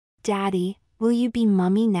"Daddy, will you be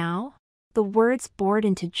Mummy now?" The words bored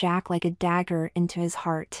into Jack like a dagger into his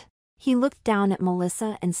heart. He looked down at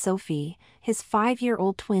Melissa and Sophie, his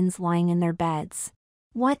 5-year-old twins lying in their beds.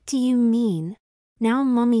 "What do you mean? Now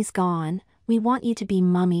Mummy's gone, we want you to be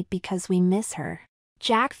Mummy because we miss her."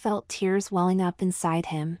 Jack felt tears welling up inside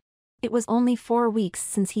him. It was only 4 weeks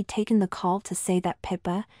since he'd taken the call to say that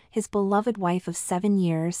Pippa, his beloved wife of 7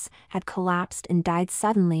 years, had collapsed and died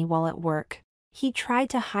suddenly while at work. He tried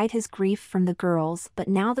to hide his grief from the girls, but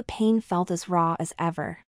now the pain felt as raw as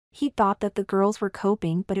ever. He thought that the girls were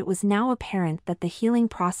coping, but it was now apparent that the healing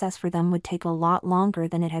process for them would take a lot longer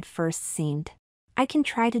than it had first seemed. "I can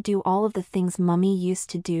try to do all of the things Mummy used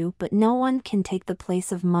to do, but no one can take the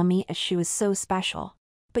place of Mummy as she was so special."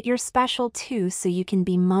 "But you're special too, so you can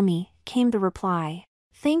be Mummy," came the reply.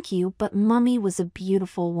 "Thank you, but Mummy was a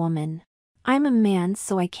beautiful woman. I'm a man,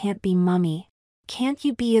 so I can't be Mummy. Can't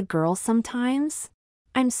you be a girl sometimes?"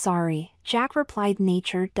 "I'm sorry," Jack replied.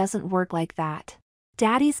 "Nature doesn't work like that.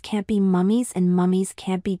 Daddies can't be mummies and mummies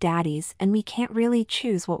can't be daddies, and we can't really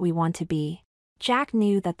choose what we want to be." Jack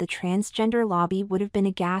knew that the transgender lobby would have been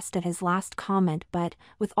aghast at his last comment, but,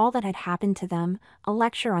 with all that had happened to them, a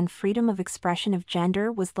lecture on freedom of expression of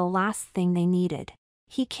gender was the last thing they needed.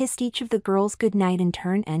 He kissed each of the girls goodnight in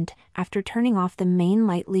turn and, after turning off the main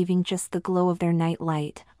light leaving just the glow of their night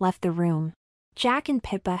light, left the room. Jack and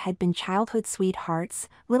Pippa had been childhood sweethearts,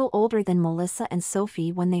 little older than Melissa and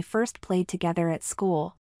Sophie when they first played together at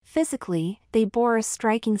school. Physically, they bore a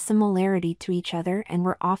striking similarity to each other and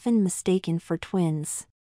were often mistaken for twins.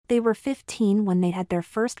 They were 15 when they had their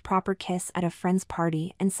first proper kiss at a friend's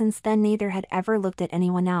party, and since then neither had ever looked at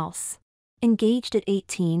anyone else. Engaged at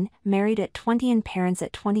 18, married at 20 and parents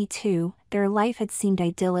at 22, their life had seemed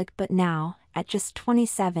idyllic, but now, at just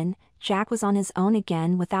 27, Jack was on his own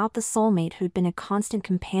again without the soulmate who'd been a constant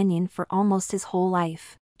companion for almost his whole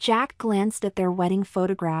life. Jack glanced at their wedding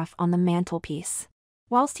photograph on the mantelpiece.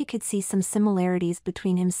 Whilst he could see some similarities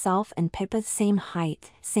between himself and Pippa, same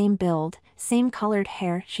height, same build, same colored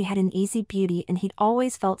hair, she had an easy beauty, and he'd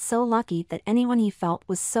always felt so lucky that anyone he felt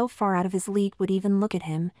was so far out of his league would even look at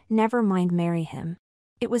him, never mind marry him.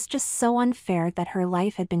 It was just so unfair that her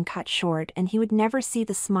life had been cut short and he would never see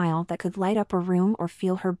the smile that could light up a room or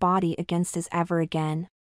feel her body against his ever again.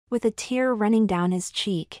 With a tear running down his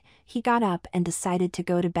cheek, he got up and decided to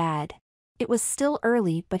go to bed. It was still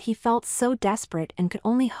early, but he felt so desperate and could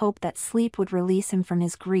only hope that sleep would release him from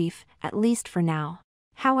his grief, at least for now.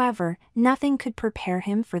 However, nothing could prepare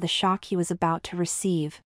him for the shock he was about to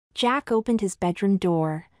receive. Jack opened his bedroom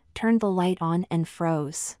door, turned the light on and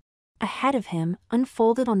froze. Ahead of him,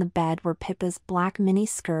 unfolded on the bed, were Pippa's black mini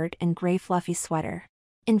skirt and gray fluffy sweater.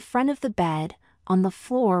 In front of the bed, on the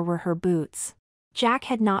floor, were her boots. Jack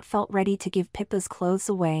had not felt ready to give Pippa's clothes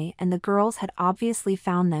away, and the girls had obviously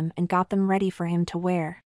found them and got them ready for him to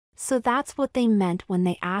wear. So that's what they meant when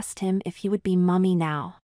they asked him if he would be Mummy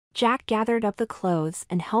now. Jack gathered up the clothes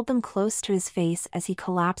and held them close to his face as he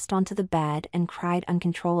collapsed onto the bed and cried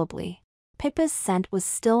uncontrollably. Pippa's scent was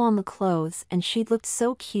still on the clothes, and she'd looked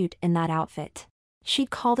so cute in that outfit. She'd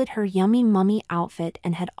called it her yummy mummy outfit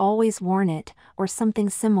and had always worn it, or something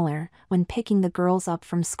similar, when picking the girls up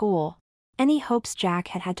from school. Any hopes Jack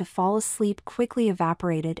had had to fall asleep quickly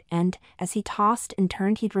evaporated, and, as he tossed and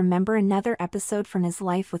turned, he'd remember another episode from his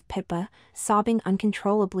life with Pippa, sobbing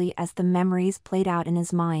uncontrollably as the memories played out in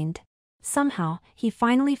his mind. Somehow, he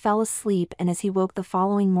finally fell asleep, and as he woke the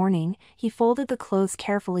following morning, he folded the clothes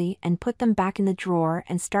carefully and put them back in the drawer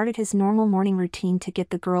and started his normal morning routine to get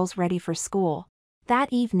the girls ready for school.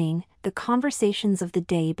 That evening, the conversations of the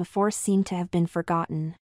day before seemed to have been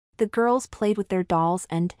forgotten. The girls played with their dolls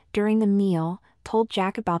and, during the meal, told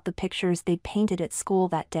Jack about the pictures they'd painted at school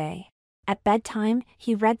that day. At bedtime,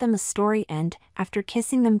 he read them a story and, after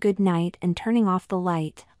kissing them good night and turning off the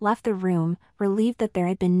light, left the room, relieved that there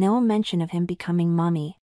had been no mention of him becoming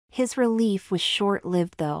Mummy. His relief was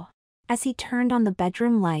short-lived though. As he turned on the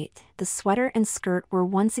bedroom light, the sweater and skirt were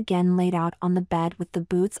once again laid out on the bed with the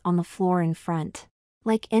boots on the floor in front.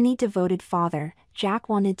 Like any devoted father, Jack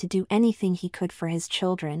wanted to do anything he could for his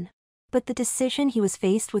children. But the decision he was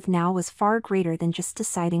faced with now was far greater than just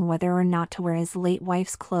deciding whether or not to wear his late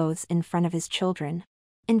wife's clothes in front of his children.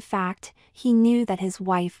 In fact, he knew that his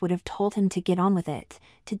wife would have told him to get on with it,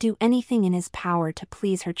 to do anything in his power to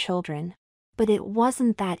please her children. But it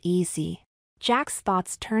wasn't that easy. Jack's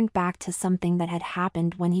thoughts turned back to something that had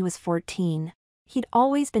happened when he was 14. He'd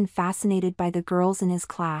always been fascinated by the girls in his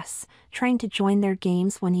class, trying to join their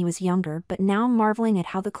games when he was younger, but now marveling at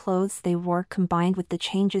how the clothes they wore combined with the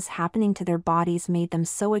changes happening to their bodies made them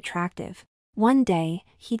so attractive. One day,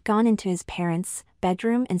 he'd gone into his parents'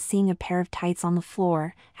 bedroom and seeing a pair of tights on the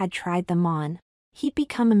floor, had tried them on. He'd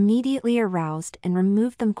become immediately aroused and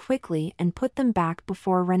removed them quickly and put them back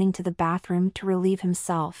before running to the bathroom to relieve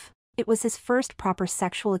himself. It was his first proper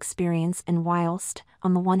sexual experience, and whilst,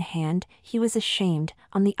 on the one hand, he was ashamed,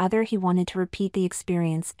 on the other he wanted to repeat the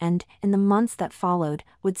experience and, in the months that followed,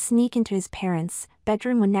 would sneak into his parents'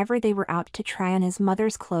 bedroom whenever they were out to try on his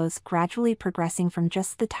mother's clothes, gradually progressing from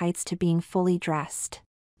just the tights to being fully dressed.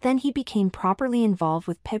 Then he became properly involved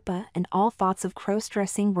with Pippa, and all thoughts of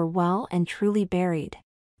cross-dressing were well and truly buried.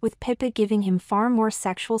 With Pippa giving him far more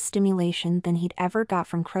sexual stimulation than he'd ever got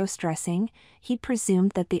from cross-dressing, he'd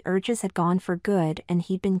presumed that the urges had gone for good and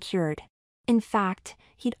he'd been cured. In fact,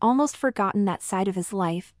 he'd almost forgotten that side of his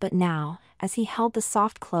life, but now, as he held the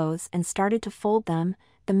soft clothes and started to fold them,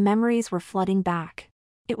 the memories were flooding back.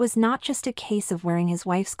 It was not just a case of wearing his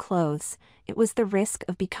wife's clothes, it was the risk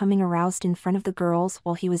of becoming aroused in front of the girls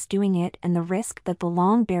while he was doing it, and the risk that the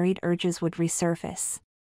long-buried urges would resurface.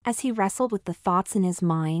 As he wrestled with the thoughts in his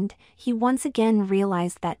mind, he once again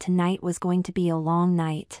realized that tonight was going to be a long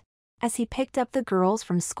night. As he picked up the girls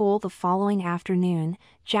from school the following afternoon,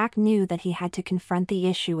 Jack knew that he had to confront the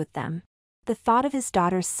issue with them. The thought of his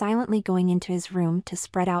daughters silently going into his room to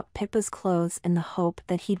spread out Pippa's clothes in the hope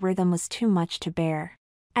that he'd wear them was too much to bear.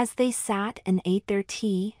 As they sat and ate their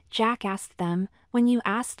tea, Jack asked them, "When you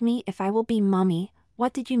asked me if I will be Mummy,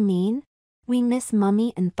 what did you mean?" "We miss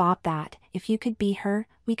Mummy and thought that, if you could be her,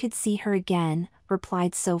 we could see her again,"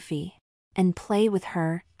 replied Sophie. "And play with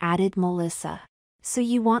her," added Melissa. "So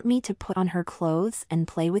you want me to put on her clothes and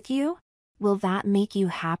play with you? Will that make you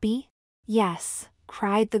happy?" "Yes,"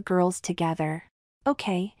 cried the girls together.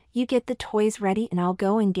 "Okay, you get the toys ready and I'll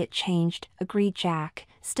go and get changed," agreed Jack,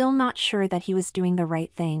 still not sure that he was doing the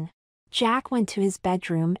right thing. Jack went to his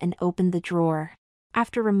bedroom and opened the drawer.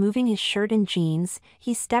 After removing his shirt and jeans,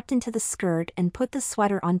 he stepped into the skirt and put the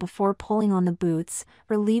sweater on before pulling on the boots,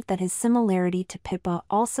 relieved that his similarity to Pippa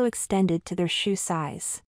also extended to their shoe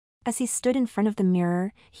size. As he stood in front of the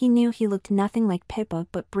mirror, he knew he looked nothing like Pippa,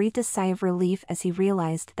 but breathed a sigh of relief as he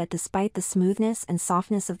realized that despite the smoothness and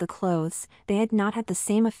softness of the clothes, they had not had the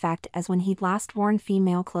same effect as when he'd last worn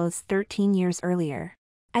female clothes 13 years earlier.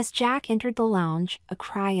 As Jack entered the lounge, a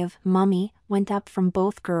cry of "Mummy" went up from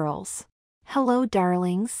both girls. "Hello,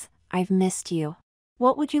 darlings, I've missed you.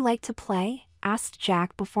 What would you like to play?" asked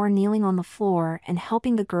Jack before kneeling on the floor and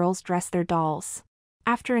helping the girls dress their dolls.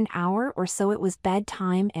 After an hour or so it was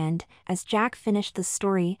bedtime, and, as Jack finished the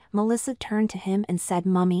story, Melissa turned to him and said,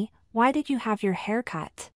 "Mummy, why did you have your hair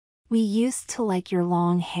cut? We used to like your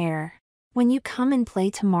long hair. When you come and play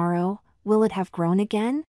tomorrow, will it have grown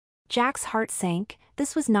again?" Jack's heart sank.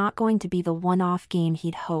 This was not going to be the one-off game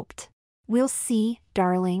he'd hoped. "We'll see,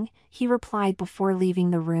 darling," he replied before leaving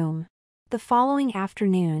the room. The following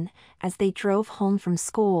afternoon, as they drove home from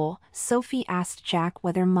school, Sophie asked Jack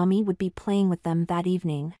whether Mummy would be playing with them that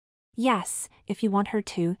evening. "Yes, if you want her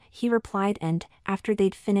to," he replied, and, after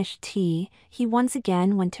they'd finished tea, he once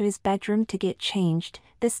again went to his bedroom to get changed,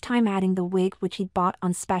 this time adding the wig which he'd bought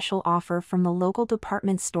on special offer from the local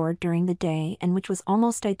department store during the day and which was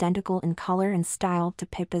almost identical in color and style to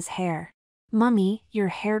Pippa's hair. "Mummy, your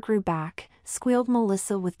hair grew back," squealed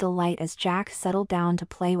Melissa with delight as Jack settled down to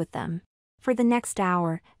play with them. For the next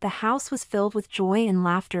hour, the house was filled with joy and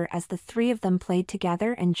laughter as the three of them played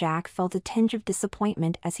together, and Jack felt a tinge of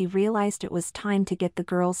disappointment as he realized it was time to get the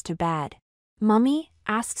girls to bed. "Mummy?"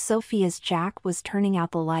 asked Sophie as Jack was turning out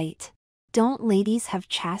the light. "Don't ladies have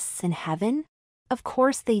chests in heaven?" "Of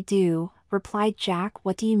course they do," replied Jack.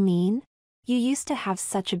 "What do you mean?" "You used to have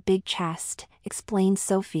such a big chest," explained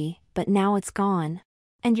Sophie, "but now it's gone.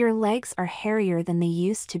 And your legs are hairier than they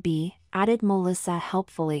used to be," added Melissa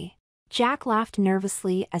helpfully. Jack laughed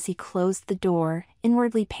nervously as he closed the door,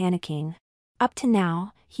 inwardly panicking. Up to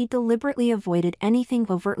now, he deliberately avoided anything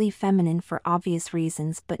overtly feminine for obvious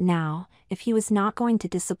reasons, but now, if he was not going to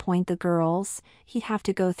disappoint the girls, he'd have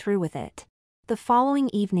to go through with it. The following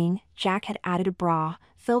evening, Jack had added a bra,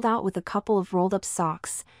 filled out with a couple of rolled-up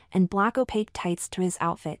socks, and black opaque tights to his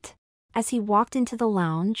outfit. As he walked into the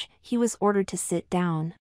lounge, he was ordered to sit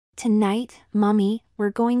down. "Tonight, Mummy,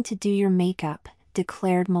 we're going to do your makeup,"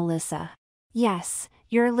 declared Melissa. "Yes,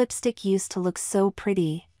 your lipstick used to look so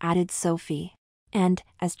pretty," added Sophie. And,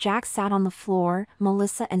 as Jack sat on the floor,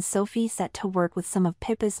 Melissa and Sophie set to work with some of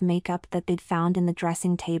Pippa's makeup that they'd found in the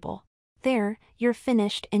dressing table. "There, you're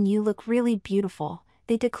finished and you look really beautiful,"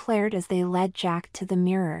 they declared as they led Jack to the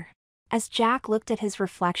mirror. As Jack looked at his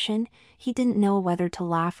reflection, he didn't know whether to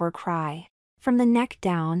laugh or cry. From the neck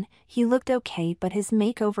down, he looked okay, but his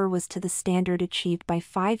makeover was to the standard achieved by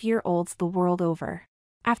 5-year-olds the world over.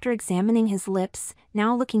 After examining his lips,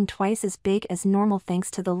 now looking twice as big as normal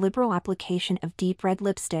thanks to the liberal application of deep red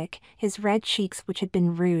lipstick, his red cheeks which had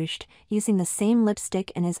been rouged, using the same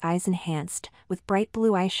lipstick, and his eyes enhanced with bright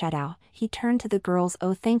blue eyeshadow, he turned to the girls.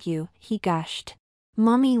 "Oh, thank you," he gushed.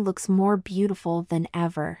 "Mummy looks more beautiful than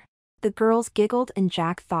ever." The girls giggled, and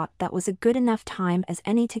Jack thought that was a good enough time as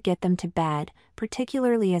any to get them to bed,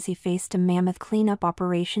 particularly as he faced a mammoth cleanup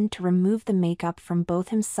operation to remove the makeup from both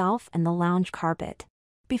himself and the lounge carpet.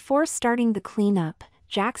 Before starting the cleanup,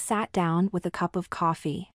 Jack sat down with a cup of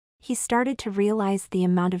coffee. He started to realize the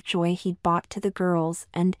amount of joy he'd brought to the girls,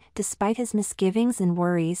 and, despite his misgivings and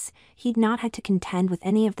worries, he'd not had to contend with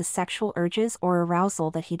any of the sexual urges or arousal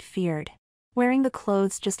that he'd feared. Wearing the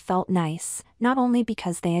clothes just felt nice, not only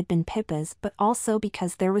because they had been Pippa's but also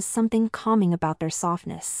because there was something calming about their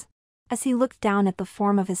softness. As he looked down at the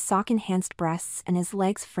form of his sock-enhanced breasts and his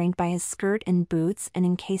legs framed by his skirt and boots and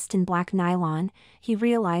encased in black nylon, he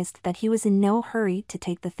realized that he was in no hurry to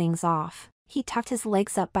take the things off. He tucked his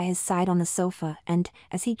legs up by his side on the sofa and,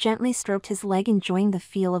 as he gently stroked his leg enjoying the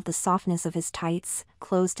feel of the softness of his tights,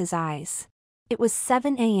 closed his eyes. It was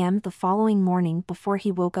 7 a.m. the following morning before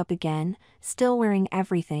he woke up again, still wearing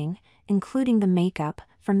everything, including the makeup,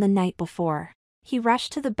 from the night before. He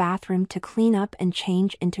rushed to the bathroom to clean up and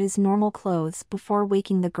change into his normal clothes before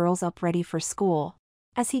waking the girls up ready for school.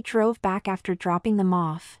 As he drove back after dropping them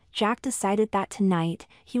off, Jack decided that tonight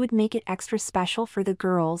he would make it extra special for the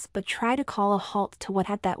girls but try to call a halt to what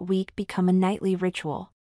had that week become a nightly ritual.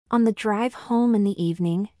 On the drive home in the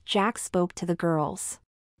evening, Jack spoke to the girls.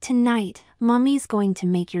 "Tonight, Mummy's going to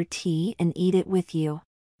make your tea and eat it with you.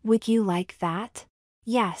 Would you like that?"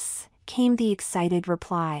 "Yes," came the excited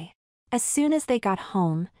reply. As soon as they got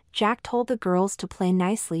home, Jack told the girls to play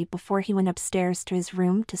nicely before he went upstairs to his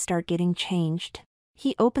room to start getting changed.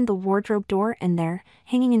 He opened the wardrobe door and there,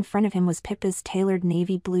 hanging in front of him, was Pippa's tailored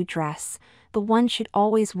navy blue dress, the one she'd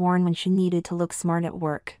always worn when she needed to look smart at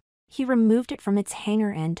work. He removed it from its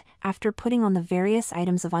hanger and, after putting on the various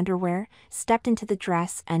items of underwear, stepped into the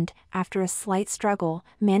dress and, after a slight struggle,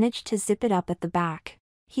 managed to zip it up at the back.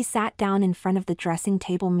 He sat down in front of the dressing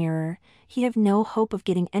table mirror. He had no hope of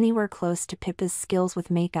getting anywhere close to Pippa's skills with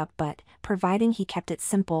makeup, but, providing he kept it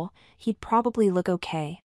simple, he'd probably look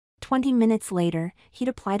okay. 20 minutes later, he'd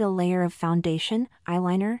applied a layer of foundation,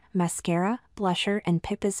 eyeliner, mascara, blusher, and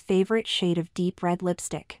Pippa's favorite shade of deep red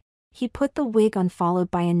lipstick. He put the wig on, followed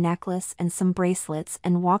by a necklace and some bracelets,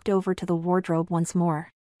 and walked over to the wardrobe once more.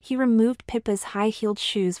 He removed Pippa's high-heeled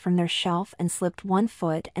shoes from their shelf and slipped one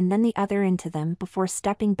foot and then the other into them before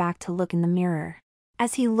stepping back to look in the mirror.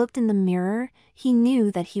 As he looked in the mirror, he knew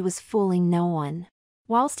that he was fooling no one.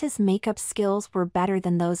 Whilst his makeup skills were better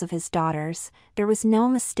than those of his daughters, there was no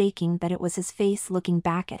mistaking that it was his face looking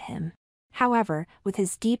back at him. However, with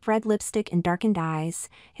his deep red lipstick and darkened eyes,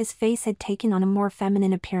 his face had taken on a more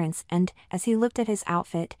feminine appearance, and, as he looked at his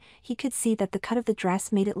outfit, he could see that the cut of the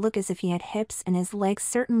dress made it look as if he had hips, and his legs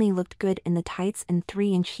certainly looked good in the tights and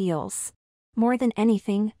 3-inch heels. More than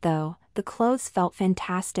anything, though, the clothes felt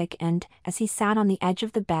fantastic, and, as he sat on the edge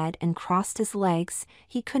of the bed and crossed his legs,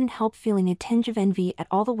 he couldn't help feeling a tinge of envy at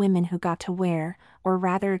all the women who got to wear, or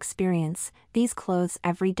rather experience, these clothes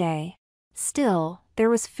every day. Still, there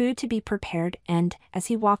was food to be prepared, and, as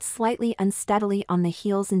he walked slightly unsteadily on the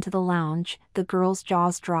heels into the lounge, the girls'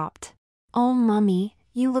 jaws dropped. "Oh, Mummy,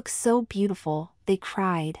 you look so beautiful," they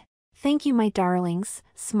cried. "Thank you, my darlings,"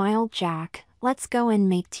 smiled Jack. "Let's go and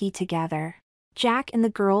make tea together." Jack and the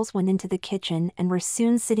girls went into the kitchen and were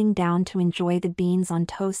soon sitting down to enjoy the beans on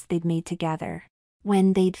toast they'd made together.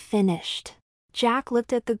 When they'd finished, Jack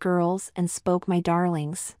looked at the girls and spoke. "My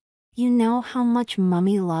darlings, you know how much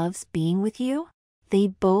Mummy loves being with you?" They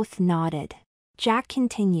both nodded. Jack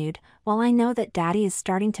continued, "Well, I know that Daddy is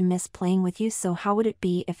starting to miss playing with you, so how would it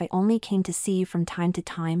be if I only came to see you from time to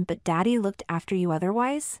time but Daddy looked after you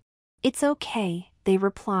otherwise?" "It's okay," they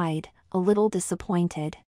replied, a little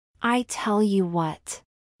disappointed. "I tell you what.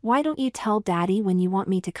 Why don't you tell Daddy when you want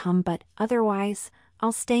me to come, but otherwise,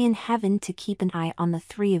 I'll stay in heaven to keep an eye on the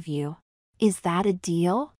 3 of you. Is that a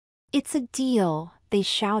deal?" "It's a deal," they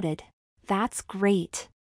shouted. "That's great.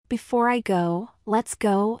 Before I go, let's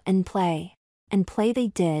go and play." And play they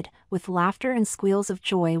did, with laughter and squeals of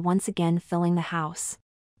joy once again filling the house.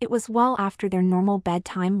 It was well after their normal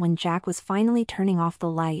bedtime when Jack was finally turning off the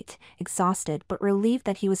light, exhausted but relieved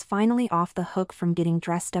that he was finally off the hook from getting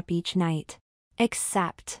dressed up each night.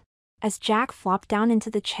 Except, as Jack flopped down into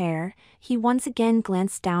the chair, he once again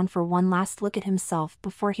glanced down for one last look at himself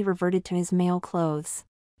before he reverted to his male clothes.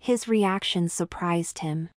 His reaction surprised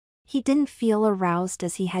him. He didn't feel aroused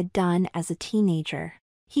as he had done as a teenager.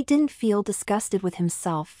 He didn't feel disgusted with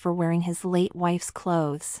himself for wearing his late wife's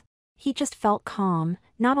clothes. He just felt calm,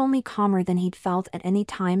 not only calmer than he'd felt at any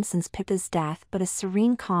time since Pippa's death, but a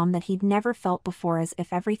serene calm that he'd never felt before, as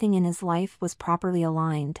if everything in his life was properly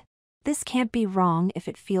aligned. "This can't be wrong if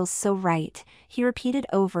it feels so right," he repeated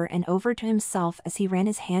over and over to himself as he ran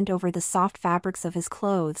his hand over the soft fabrics of his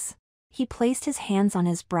clothes. He placed his hands on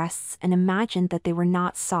his breasts and imagined that they were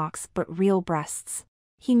not socks but real breasts.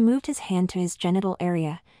 He moved his hand to his genital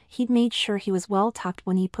area. He'd made sure he was well tucked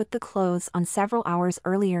when he put the clothes on several hours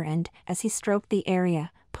earlier, and, as he stroked the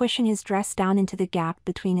area, pushing his dress down into the gap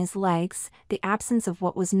between his legs, the absence of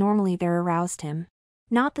what was normally there aroused him.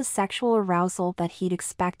 Not the sexual arousal that he'd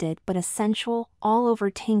expected, but a sensual,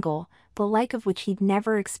 all-over tingle, the like of which he'd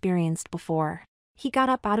never experienced before. He got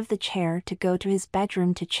up out of the chair to go to his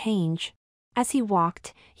bedroom to change. As he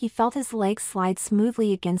walked, he felt his legs slide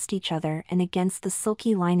smoothly against each other and against the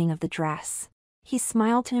silky lining of the dress. He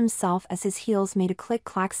smiled to himself as his heels made a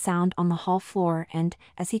click-clack sound on the hall floor, and,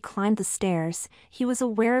 as he climbed the stairs, he was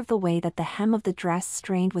aware of the way that the hem of the dress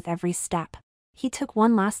strained with every step. He took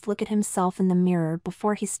one last look at himself in the mirror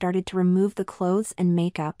before he started to remove the clothes and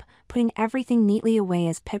makeup, putting everything neatly away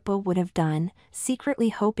as Pippa would have done, secretly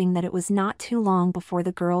hoping that it was not too long before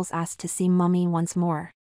the girls asked to see Mummy once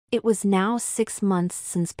more. It was now 6 months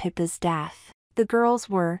since Pippa's death. The girls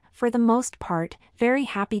were, for the most part, very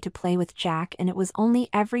happy to play with Jack, and it was only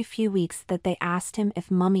every few weeks that they asked him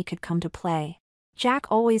if Mummy could come to play. Jack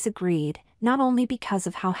always agreed, not only because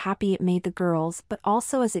of how happy it made the girls but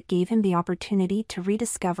also as it gave him the opportunity to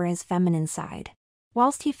rediscover his feminine side.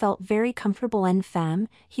 Whilst he felt very comfortable en femme,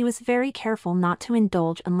 he was very careful not to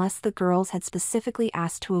indulge unless the girls had specifically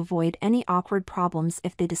asked, to avoid any awkward problems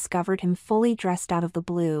if they discovered him fully dressed out of the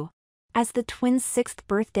blue. As the twins' 6th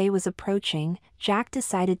birthday was approaching, Jack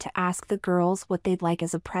decided to ask the girls what they'd like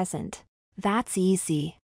as a present. "That's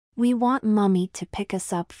easy. We want Mummy to pick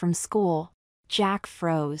us up from school." Jack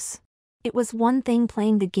froze. It was one thing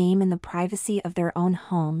playing the game in the privacy of their own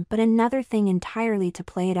home, but another thing entirely to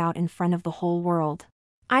play it out in front of the whole world.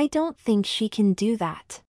 "I don't think she can do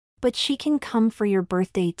that. But she can come for your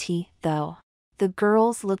birthday tea, though." The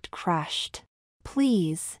girls looked crushed.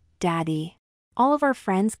 "Please, Daddy. All of our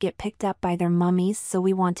friends get picked up by their mummies, so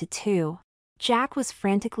we want to too." Jack was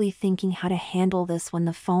frantically thinking how to handle this when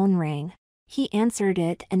the phone rang. He answered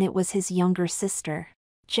it, and it was his younger sister.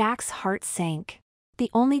 Jack's heart sank. The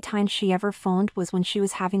only time she ever phoned was when she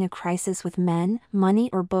was having a crisis with men, money,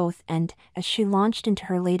 or both, and, as she launched into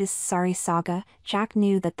her latest sorry saga, Jack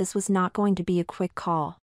knew that this was not going to be a quick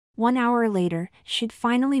call. 1 hour later, she'd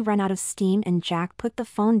finally run out of steam, and Jack put the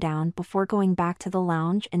phone down before going back to the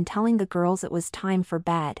lounge and telling the girls it was time for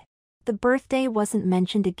bed. The birthday wasn't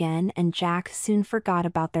mentioned again, and Jack soon forgot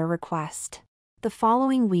about their request. The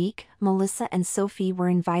following week, Melissa and Sophie were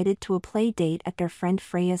invited to a play date at their friend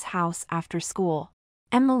Freya's house after school.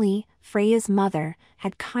 Emily, Freya's mother,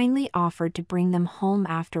 had kindly offered to bring them home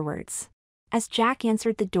afterwards. As Jack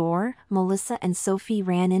answered the door, Melissa and Sophie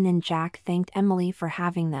ran in, and Jack thanked Emily for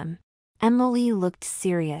having them. Emily looked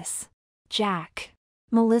serious. "Jack."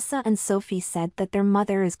 Melissa and Sophie said that their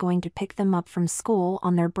mother is going to pick them up from school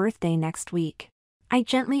on their birthday next week. I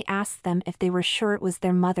gently asked them if they were sure it was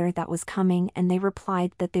their mother that was coming, and they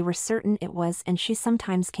replied that they were certain it was, and she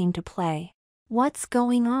sometimes came to play. "What's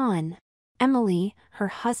going on?" Emily, her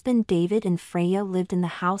husband David, and Freya lived in the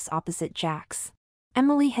house opposite Jack's.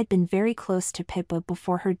 Emily had been very close to Pippa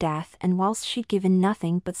before her death, and whilst she'd given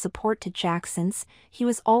nothing but support to Jack since, he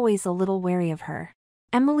was always a little wary of her.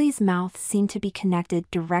 Emily's mouth seemed to be connected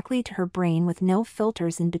directly to her brain with no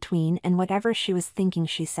filters in between, and whatever she was thinking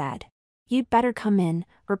she said. "You'd better come in,"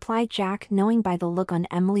 replied Jack, knowing by the look on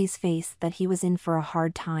Emily's face that he was in for a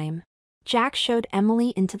hard time. Jack showed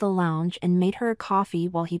Emily into the lounge and made her a coffee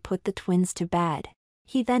while he put the twins to bed.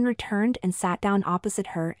 He then returned and sat down opposite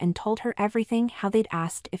her and told her everything: how they'd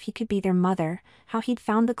asked if he could be their mother, how he'd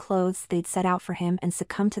found the clothes they'd set out for him and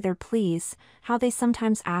succumbed to their pleas, how they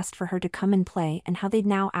sometimes asked for her to come and play, and how they'd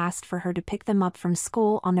now asked for her to pick them up from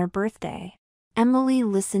school on their birthday. Emily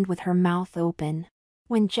listened with her mouth open.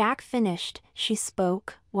 When Jack finished, she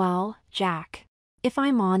spoke. "Well, Jack, if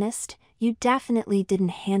I'm honest, you definitely didn't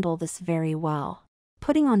handle this very well.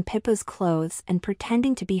 Putting on Pippa's clothes and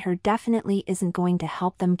pretending to be her definitely isn't going to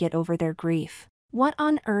help them get over their grief." "What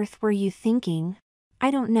on earth were you thinking?"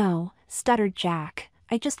 "I don't know," stuttered Jack.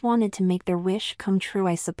 "I just wanted to make their wish come true,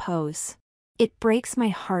 I suppose. It breaks my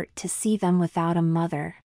heart to see them without a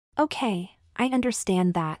mother." "Okay, I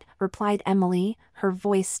understand that," replied Emily, her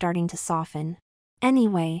voice starting to soften.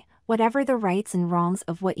 "Anyway, whatever the rights and wrongs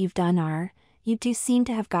of what you've done are, you do seem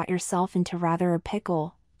to have got yourself into rather a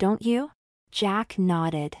pickle, don't you?" Jack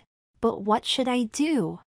nodded. But what should I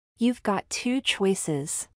do? You've got two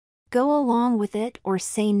choices. Go along with it or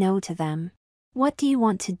say no to them. What do you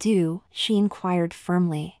want to do? She inquired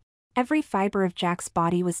firmly. Every fiber of Jack's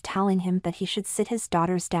body was telling him that he should sit his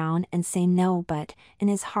daughters down and say no, but, in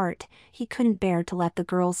his heart, he couldn't bear to let the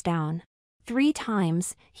girls down. 3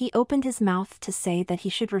 times, he opened his mouth to say that he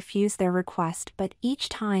should refuse their request, but each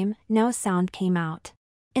time, no sound came out.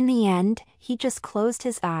 In the end, he just closed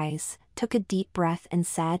his eyes, took a deep breath and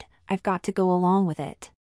said, I've got to go along with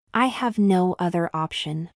it. I have no other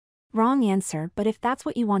option. Wrong answer, but if that's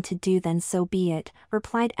what you want to do then so be it,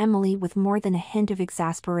 replied Emily with more than a hint of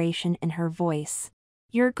exasperation in her voice.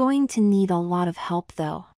 You're going to need a lot of help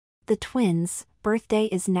though. The twins' birthday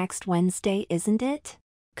is next Wednesday, isn't it?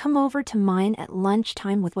 Come over to mine at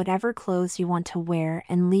lunchtime with whatever clothes you want to wear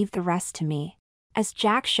and leave the rest to me. As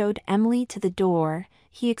Jack showed Emily to the door,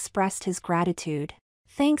 he expressed his gratitude.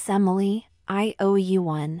 Thanks, Emily, I owe you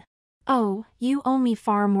one. Oh, you owe me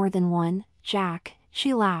far more than one, Jack,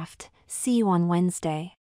 she laughed. See you on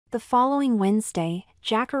Wednesday. The following Wednesday,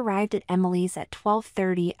 Jack arrived at Emily's at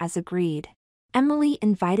 12:30 as agreed. Emily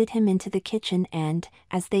invited him into the kitchen and,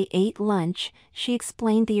 as they ate lunch, she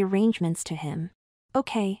explained the arrangements to him.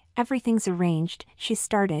 Okay, everything's arranged, she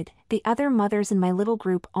started. The other mothers in my little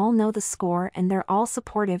group all know the score and they're all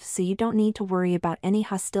supportive, so you don't need to worry about any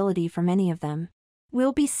hostility from any of them.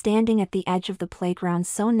 We'll be standing at the edge of the playground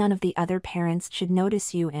so none of the other parents should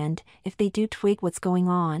notice you, and, if they do twig what's going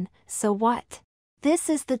on, so what? This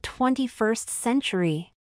is the 21st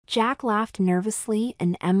century. Jack laughed nervously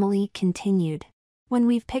and Emily continued. When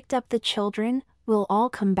we've picked up the children, we'll all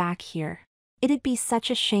come back here. It'd be such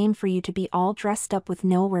a shame for you to be all dressed up with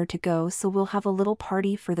nowhere to go, so we'll have a little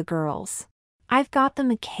party for the girls. I've got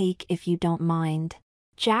them a cake if you don't mind.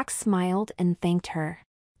 Jack smiled and thanked her.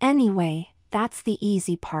 Anyway, that's the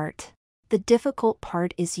easy part. The difficult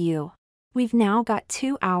part is you. We've now got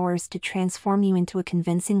 2 hours to transform you into a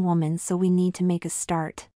convincing woman, so we need to make a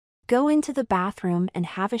start. Go into the bathroom and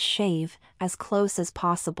have a shave, as close as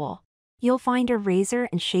possible. You'll find a razor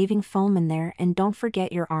and shaving foam in there, and don't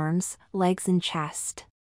forget your arms, legs and chest.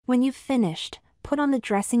 When you've finished, put on the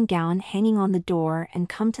dressing gown hanging on the door and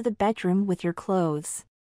come to the bedroom with your clothes.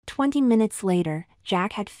 20 minutes later,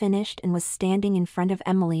 Jack had finished and was standing in front of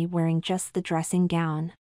Emily wearing just the dressing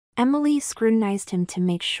gown. Emily scrutinized him to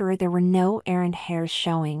make sure there were no errant hairs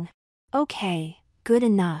showing. Okay, good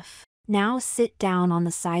enough. Now sit down on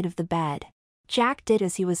the side of the bed. Jack did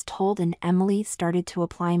as he was told and Emily started to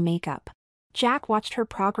apply makeup. Jack watched her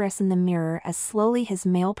progress in the mirror as slowly his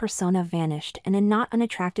male persona vanished and a not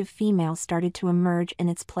unattractive female started to emerge in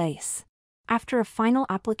its place. After a final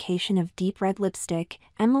application of deep red lipstick,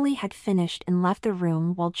 Emily had finished and left the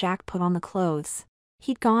room while Jack put on the clothes.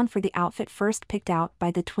 He'd gone for the outfit first picked out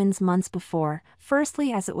by the twins months before,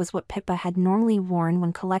 firstly as it was what Pippa had normally worn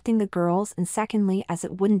when collecting the girls, and secondly as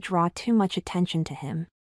it wouldn't draw too much attention to him.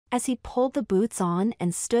 As he pulled the boots on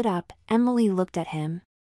and stood up, Emily looked at him.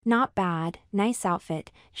 Not bad, nice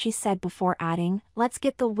outfit, she said before adding, let's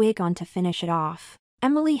get the wig on to finish it off.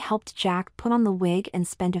 Emily helped Jack put on the wig and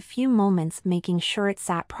spent a few moments making sure it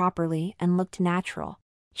sat properly and looked natural.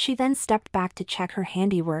 She then stepped back to check her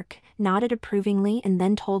handiwork, nodded approvingly and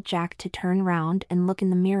then told Jack to turn round and look in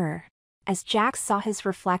the mirror. As Jack saw his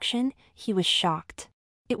reflection, he was shocked.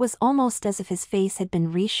 It was almost as if his face had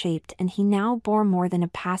been reshaped and he now bore more than a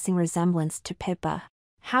passing resemblance to Pippa.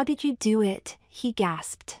 How did you do it? He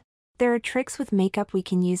gasped. There are tricks with makeup we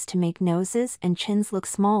can use to make noses and chins look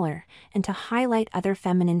smaller, and to highlight other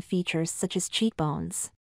feminine features such as cheekbones.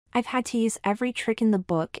 I've had to use every trick in the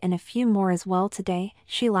book and a few more as well today,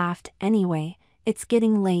 she laughed. Anyway, it's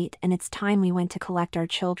getting late and it's time we went to collect our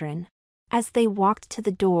children. As they walked to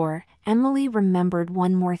the door, Emily remembered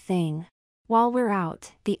one more thing. While we're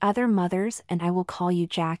out, the other mothers and I will call you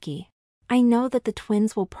Jackie. I know that the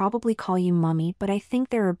twins will probably call you Mummy, but I think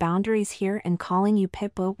there are boundaries here and calling you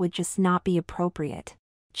Pippa would just not be appropriate.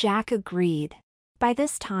 Jack agreed. By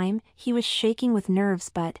this time, he was shaking with nerves,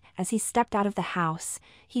 but, as he stepped out of the house,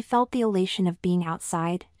 he felt the elation of being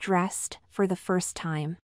outside, dressed, for the first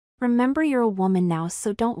time. Remember you're a woman now,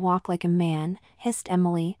 so don't walk like a man, hissed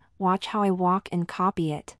Emily. Watch how I walk and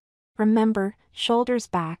copy it. Remember, shoulders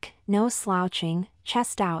back, no slouching,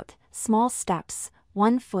 chest out, small steps,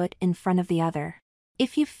 one foot in front of the other.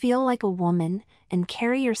 If you feel like a woman, and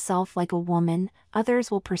carry yourself like a woman, others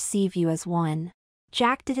will perceive you as one.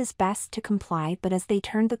 Jack did his best to comply, but as they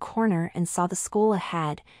turned the corner and saw the school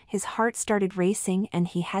ahead, his heart started racing and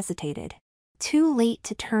he hesitated. Too late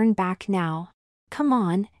to turn back now. Come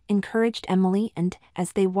on, encouraged Emily, and,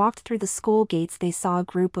 as they walked through the school gates they saw a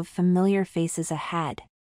group of familiar faces ahead.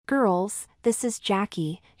 "Girls, this is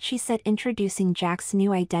Jackie," she said, introducing Jack's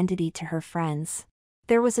new identity to her friends.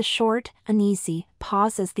 There was a short, uneasy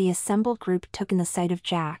pause as the assembled group took in the sight of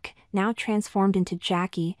Jack, now transformed into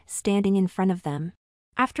Jackie, standing in front of them.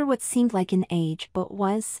 After what seemed like an age but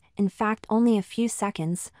was, in fact, only a few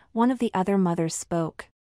seconds, one of the other mothers spoke.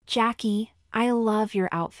 "Jackie, I love your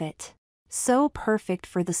outfit. So perfect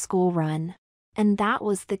for the school run." And that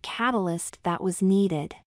was the catalyst that was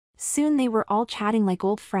needed. Soon they were all chatting like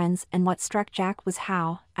old friends, and what struck Jack was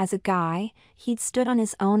how, as a guy, he'd stood on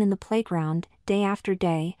his own in the playground, day after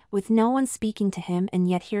day, with no one speaking to him, and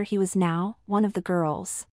yet here he was now, one of the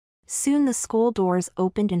girls. Soon the school doors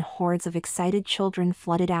opened and hordes of excited children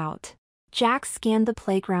flooded out. Jack scanned the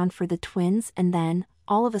playground for the twins and then,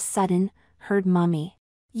 all of a sudden, heard "Mummy.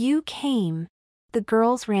 You came." The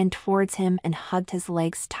girls ran towards him and hugged his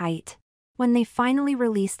legs tight. When they finally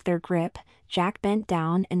released their grip, Jack bent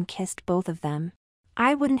down and kissed both of them.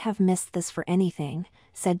 "I wouldn't have missed this for anything,"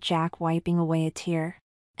 said Jack, wiping away a tear.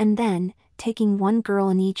 And then, taking one girl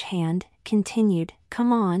in each hand, continued,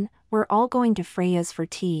 "Come on, we're all going to Freya's for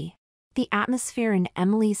tea." The atmosphere in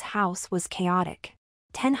Emily's house was chaotic.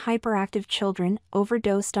 10 hyperactive children,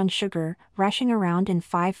 overdosed on sugar, rushing around, and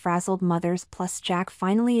 5 frazzled mothers, plus Jack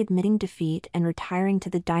finally admitting defeat and retiring to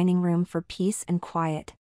the dining room for peace and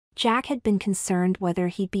quiet. Jack had been concerned whether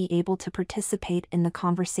he'd be able to participate in the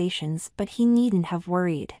conversations, but he needn't have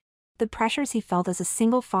worried. The pressures he felt as a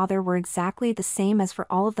single father were exactly the same as for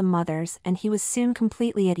all of the mothers, and he was soon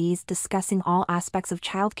completely at ease discussing all aspects of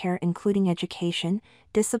childcare, including education,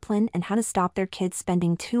 discipline, and how to stop their kids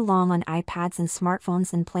spending too long on iPads and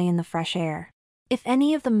smartphones and play in the fresh air. If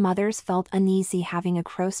any of the mothers felt uneasy having a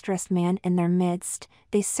cross-dressed man in their midst,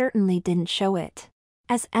 they certainly didn't show it.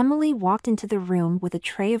 As Emily walked into the room with a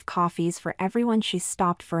tray of coffees for everyone, she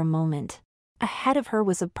stopped for a moment. Ahead of her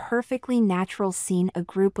was a perfectly natural scene, a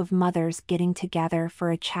group of mothers getting together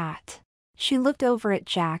for a chat. She looked over at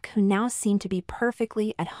Jack, who now seemed to be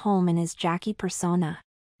perfectly at home in his Jackie persona.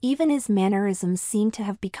 Even his mannerisms seemed to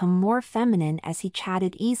have become more feminine as he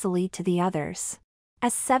chatted easily to the others.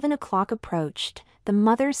 As 7 o'clock approached, the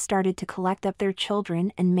mothers started to collect up their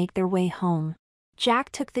children and make their way home.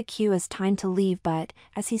 Jack took the cue as time to leave, but,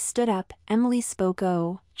 as he stood up, Emily spoke.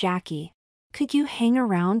 "Oh, Jackie. Could you hang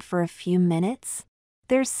around for a few minutes?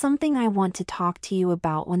 There's something I want to talk to you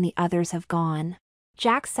about when the others have gone."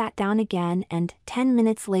 Jack sat down again and, 10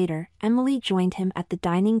 minutes later, Emily joined him at the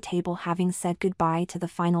dining table, having said goodbye to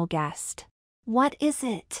the final guest. "What is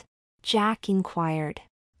it?" Jack inquired.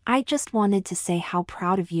 "I just wanted to say how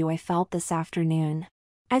proud of you I felt this afternoon.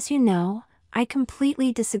 As you know, I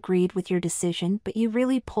completely disagreed with your decision, but you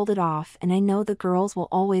really pulled it off, and I know the girls will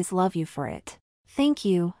always love you for it." "Thank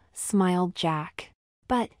you," smiled Jack.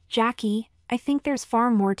 "But, Jackie, I think there's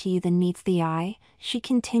far more to you than meets the eye," she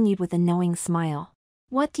continued with a knowing smile.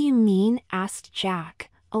 "What do you mean?" asked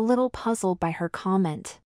Jack, a little puzzled by her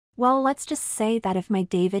comment. "Well, let's just say that if my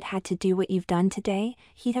David had to do what you've done today,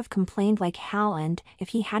 he'd have complained like hell, and, if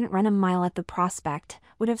he hadn't run a mile at the Prospect,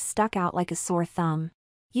 would have stuck out like a sore thumb.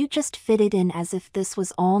 You just fitted in as if this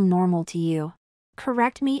was all normal to you.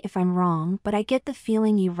 Correct me if I'm wrong, but I get the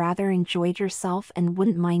feeling you rather enjoyed yourself and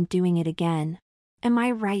wouldn't mind doing it again. Am I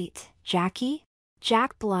right, Jackie?"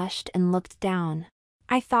 Jack blushed and looked down.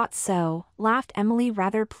 "I thought so," laughed Emily,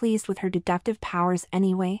 rather pleased with her deductive powers.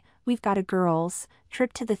 "Anyway, we've got a girls'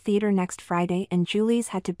 trip to the theater next Friday, and Julie's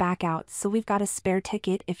had to back out, so we've got a spare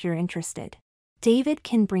ticket if you're interested. David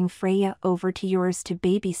can bring Freya over to yours to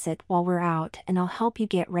babysit while we're out, and I'll help you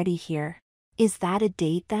get ready here." "Is that a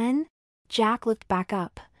date then?" Jack looked back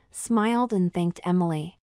up, smiled, and thanked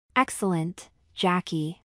Emily. "Excellent,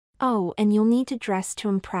 Jackie. Oh, and you'll need to dress to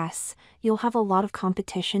impress. You'll have a lot of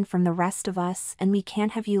competition from the rest of us, and we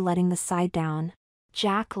can't have you letting the side down."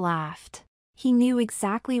 Jack laughed. He knew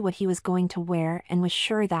exactly what he was going to wear and was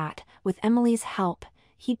sure that, with Emily's help,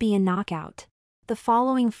 he'd be a knockout. The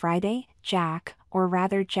following Friday, Jack, or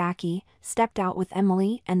rather Jackie, stepped out with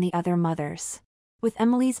Emily and the other mothers. With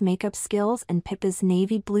Emily's makeup skills and Pippa's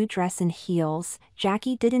navy blue dress and heels,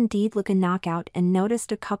 Jackie did indeed look a knockout, and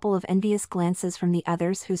noticed a couple of envious glances from the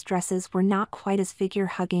others whose dresses were not quite as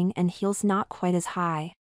figure-hugging and heels not quite as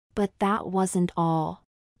high. But that wasn't all.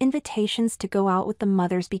 Invitations to go out with the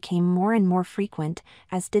mothers became more and more frequent,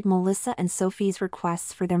 as did Melissa and Sophie's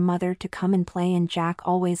requests for their mother to come and play, and Jack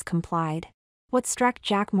always complied. What struck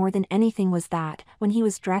Jack more than anything was that, when he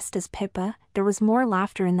was dressed as Pippa, there was more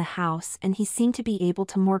laughter in the house, and he seemed to be able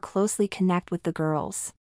to more closely connect with the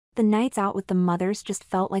girls. The nights out with the mothers just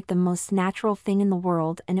felt like the most natural thing in the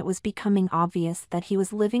world, and it was becoming obvious that he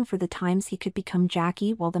was living for the times he could become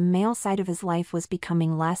Jackie, while the male side of his life was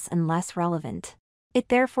becoming less and less relevant. It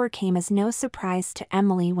therefore came as no surprise to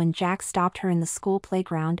Emily when Jack stopped her in the school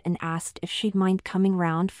playground and asked if she'd mind coming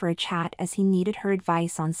round for a chat as he needed her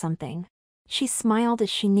advice on something. She smiled as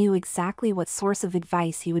she knew exactly what source of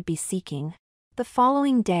advice he would be seeking. The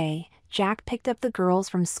following day, Jack picked up the girls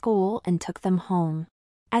from school and took them home.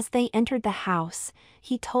 As they entered the house,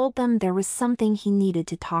 he told them there was something he needed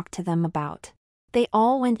to talk to them about. They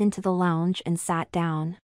all went into the lounge and sat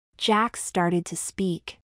down. Jack started to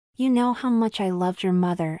speak. "You know how much I loved your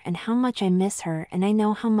mother and how much I miss her, and I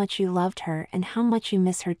know how much you loved her and how much you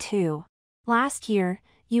miss her too. Last year,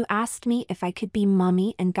 you asked me if I could be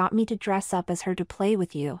Mummy and got me to dress up as her to play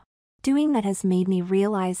with you. Doing that has made me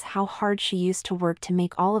realize how hard she used to work to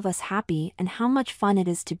make all of us happy and how much fun it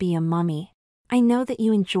is to be a mummy. I know that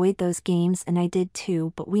you enjoyed those games and I did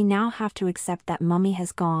too, but we now have to accept that Mummy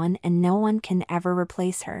has gone and no one can ever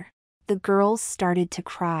replace her." The girls started to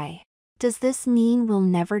cry. "Does this mean we'll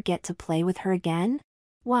never get to play with her again?"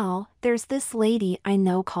 "Well, there's this lady I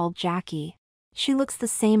know called Jackie. She looks the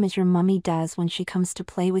same as your mummy does when she comes to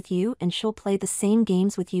play with you, and she'll play the same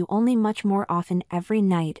games with you only much more often every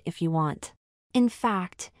night if you want. In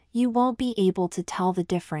fact, you won't be able to tell the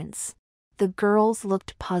difference." The girls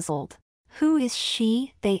looked puzzled. "Who is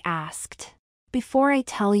she?" they asked. "Before I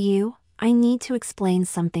tell you, I need to explain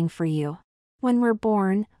something for you. When we're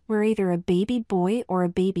born, we're either a baby boy or a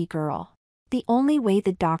baby girl. The only way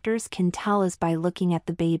the doctors can tell is by looking at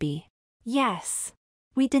the baby." "Yes.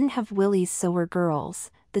 We didn't have willies, so we're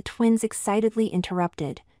girls," the twins excitedly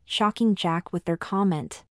interrupted, shocking Jack with their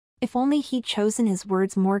comment. If only he'd chosen his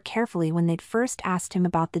words more carefully when they'd first asked him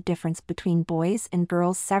about the difference between boys and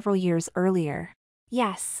girls several years earlier.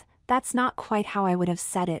 "Yes, that's not quite how I would have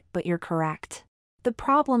said it, but you're correct. The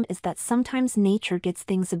problem is that sometimes nature gets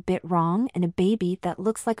things a bit wrong and a baby that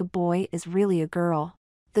looks like a boy is really a girl."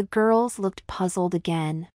 The girls looked puzzled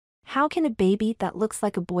again. "How can a baby that looks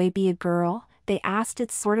like a boy be a girl?" they asked.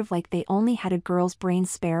 "It's sort of like they only had a girl's brain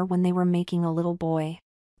spare when they were making a little boy.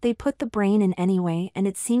 They put the brain in anyway and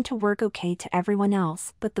it seemed to work okay to everyone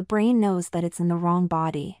else, but the brain knows that it's in the wrong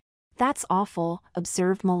body." "That's awful,"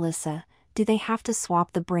 observed Melissa. "Do they have to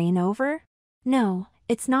swap the brain over?" "No,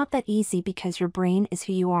 it's not that easy because your brain is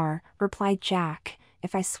who you are," replied Jack.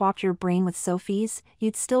 "If I swapped your brain with Sophie's,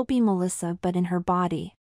 you'd still be Melissa but in her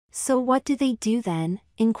body." "So what do they do then?"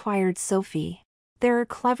 inquired Sophie. "There are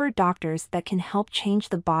clever doctors that can help change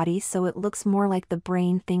the body so it looks more like the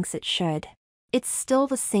brain thinks it should. It's still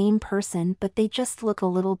the same person but they just look a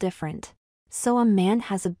little different." "So a man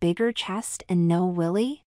has a bigger chest and no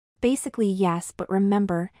willy?" "Basically yes, but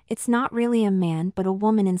remember, it's not really a man but a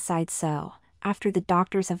woman inside, so after the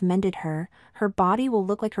doctors have mended her, her body will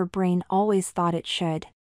look like her brain always thought it should."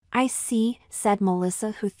 "I see," said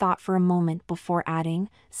Melissa, who thought for a moment before adding,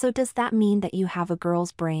 "So does that mean that you have a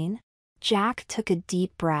girl's brain?" Jack took a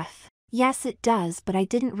deep breath. "Yes it does, but I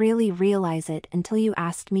didn't really realize it until you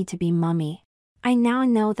asked me to be Mummy. I now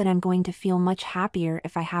know that I'm going to feel much happier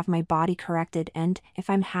if I have my body corrected, and if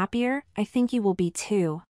I'm happier, I think you will be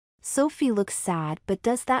too." Sophie looked sad. "But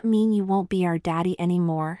does that mean you won't be our daddy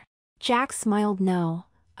anymore?" Jack smiled. "No,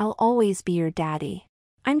 I'll always be your daddy.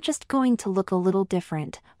 I'm just going to look a little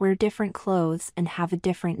different, wear different clothes and have a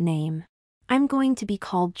different name. I'm going to be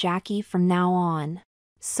called Jackie from now on."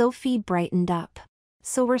 Sophie brightened up.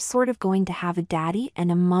 "So we're sort of going to have a daddy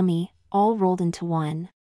and a mummy, all rolled into one."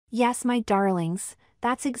 "Yes, my darlings,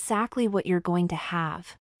 that's exactly what you're going to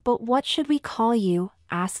have. But what should we call you?"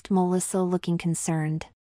 asked Melissa, looking concerned.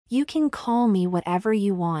 "You can call me whatever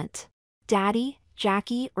you want. Daddy,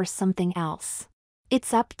 Jackie, or something else.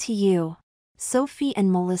 It's up to you." Sophie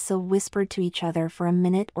and Melissa whispered to each other for a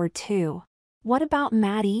minute or two. "What about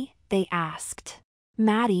Maddie?" they asked.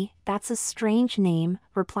 "Maddie, that's a strange name,"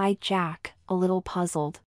 replied Jack, a little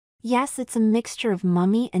puzzled. "Yes, it's a mixture of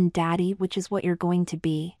Mummy and Daddy, which is what you're going to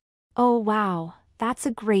be." "Oh wow, that's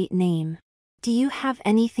a great name. Do you have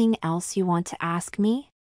anything else you want to ask me?"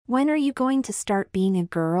 "When are you going to start being a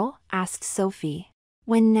girl?" asked Sophie.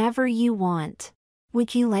 "Whenever you want.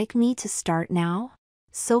 Would you like me to start now?"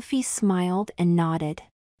 Sophie smiled and nodded.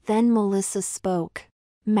 Then Melissa spoke.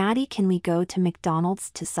 "Maddie, can we go to McDonald's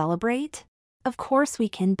to celebrate?" "Of course we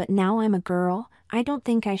can, but now I'm a girl, I don't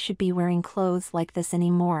think I should be wearing clothes like this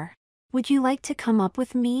anymore. Would you like to come up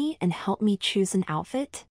with me and help me choose an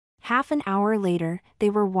outfit?" Half an hour later, they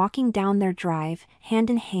were walking down their drive, hand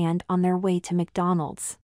in hand on their way to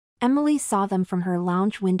McDonald's. Emily saw them from her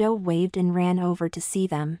lounge window, waved and ran over to see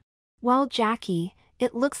them. "Well, Jackie,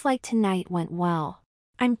 it looks like tonight went well.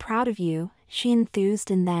 I'm proud of you," she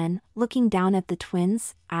enthused, and then, looking down at the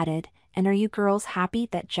twins, added, "And are you girls happy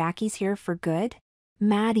that Jackie's here for good?"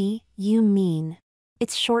 "Maddie, you mean?"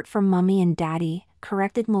 It's short for Mummy and Daddy,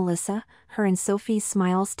 corrected Melissa, her and Sophie's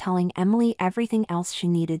smiles telling Emily everything else she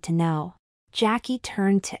needed to know. Jackie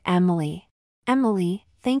turned to Emily. Emily,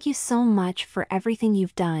 thank you so much for everything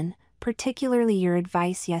you've done, particularly your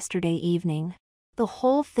advice yesterday evening. The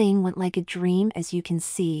whole thing went like a dream, as you can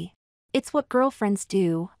see. It's what girlfriends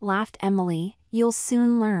do, laughed Emily, you'll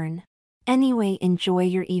soon learn. Anyway, enjoy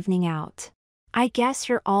your evening out. I guess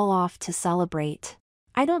you're all off to celebrate.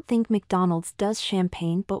 I don't think McDonald's does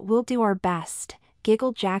champagne, but we'll do our best,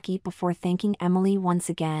 giggled Jackie before thanking Emily once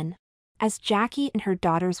again. As Jackie and her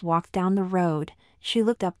daughters walked down the road, she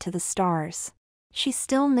looked up to the stars. She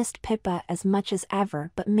still missed Pippa as much as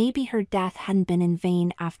ever, but maybe her death hadn't been in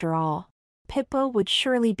vain after all. Pippa would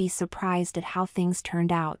surely be surprised at how things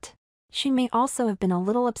turned out. She may also have been a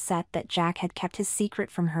little upset that Jack had kept his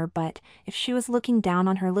secret from her, but if she was looking down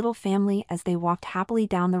on her little family as they walked happily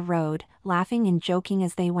down the road, laughing and joking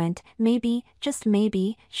as they went, maybe, just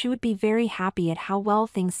maybe, she would be very happy at how well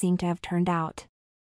things seemed to have turned out.